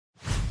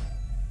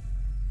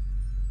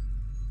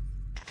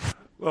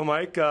Well,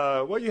 Mike,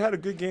 you had a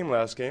good game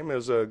last game. It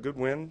was a good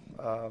win.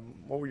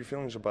 What were your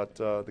feelings about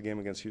the game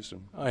against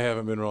Houston? I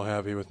haven't been real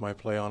happy with my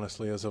play,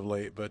 honestly, as of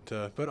late, but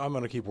I'm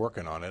going to keep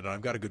working on it. And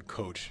I've got a good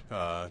coach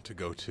to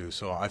go to,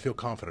 so I feel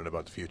confident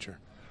about the future.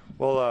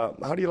 Well,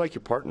 how do you like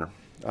your partner?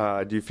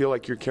 Do you feel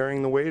like you're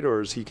carrying the weight, or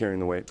is he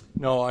carrying the weight?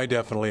 No, I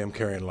definitely am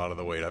carrying a lot of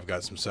the weight. I've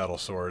got some saddle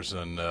sores,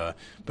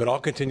 but I'll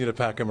continue to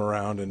pack him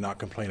around and not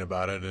complain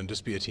about it and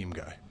just be a team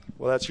guy.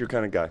 Well, that's your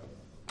kind of guy.